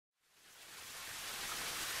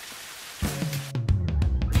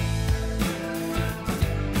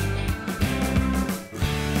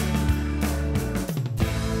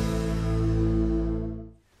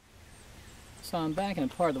So I'm back in a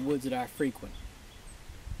part of the woods that I frequent.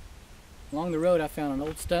 Along the road I found an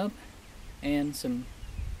old stump and some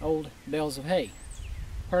old bales of hay.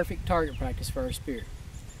 Perfect target practice for our spear.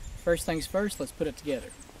 First things first, let's put it together.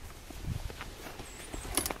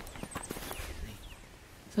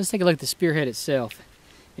 So let's take a look at the spearhead itself.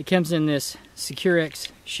 It comes in this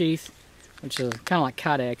Securex sheath, which is kind of like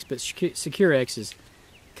Kydex, but Securex is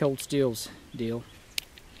Cold Steel's deal.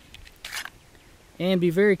 And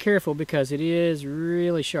be very careful because it is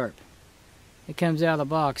really sharp. It comes out of the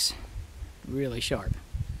box really sharp.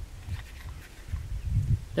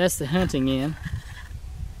 That's the hunting end.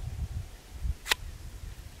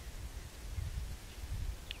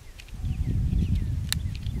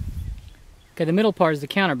 Okay, the middle part is the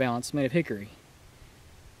counterbalance made of hickory.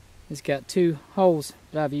 It's got two holes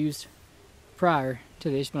that I've used prior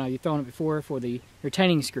to this when I've thrown it before for the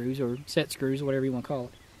retaining screws or set screws or whatever you want to call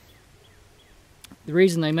it. The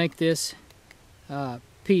reason they make this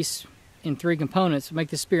piece in 3 components, make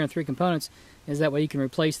this spear in 3 components, is that way you can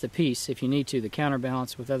replace the piece if you need to, the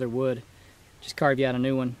counterbalance with other wood. Just carve you out a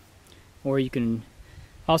new one. Or you can,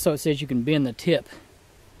 also it says you can bend the tip.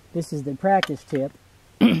 This is the practice tip.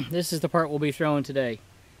 This is the part we'll be throwing today.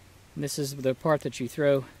 And this is the part that you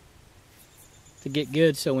throw to get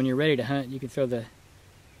good, so when you're ready to hunt you can throw the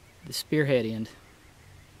spearhead end.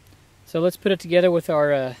 So let's put it together with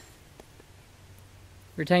our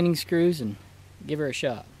retaining screws and give her a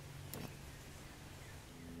shot.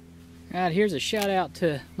 Alright, here's a shout out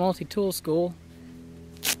to Multi-Tool School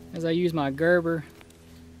as I use my Gerber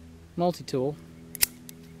multi-tool.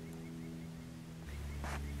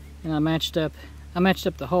 And I matched up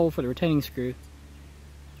the hole for the retaining screw.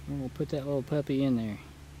 And we'll put that little puppy in there.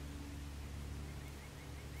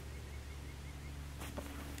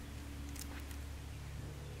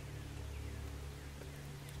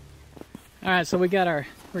 Alright, so we got our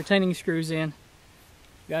retaining screws in.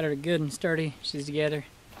 Got her good and sturdy. She's together.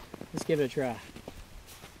 Let's give it a try.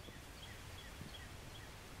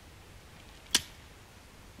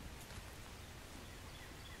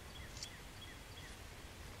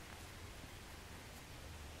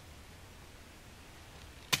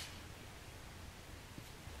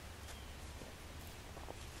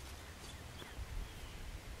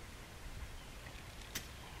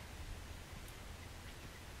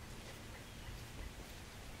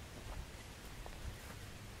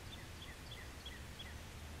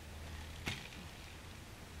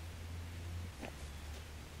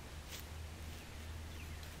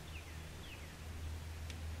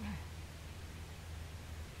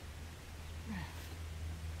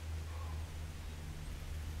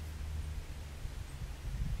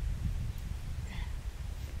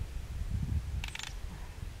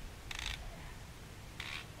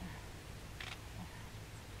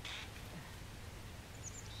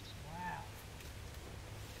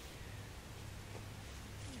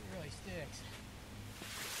 Sticks.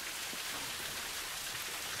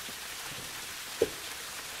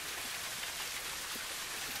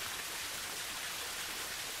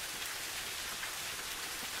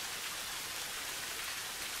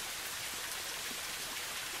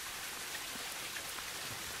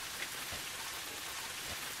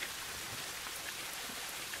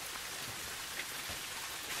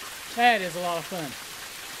 That is a lot of fun.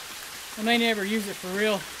 I may never use it for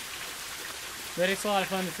real, but it's a lot of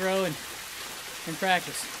fun to throw and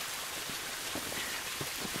practice.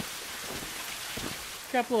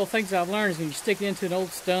 A couple little things I've learned is when you stick it into an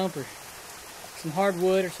old stump or some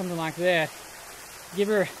hardwood or something like that, give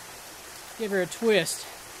her a twist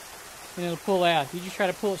and it'll pull out. If you just try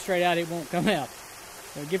to pull it straight out, it won't come out.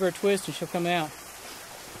 So give her a twist and she'll come out.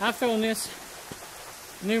 I've thrown this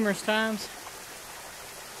numerous times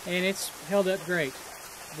and it's held up great.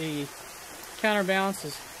 The counterbalance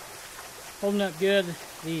is holding up good.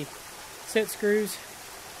 The set screws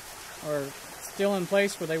are still in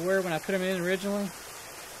place where they were when I put them in originally.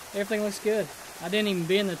 Everything looks good. I didn't even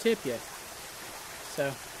bend the tip yet. So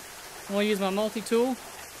I'm going to use my multi-tool,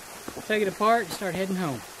 take it apart, and start heading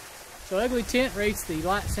home. So UglyTent rates the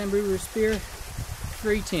light Samburu spear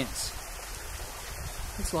 3/10.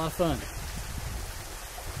 It's a lot of fun.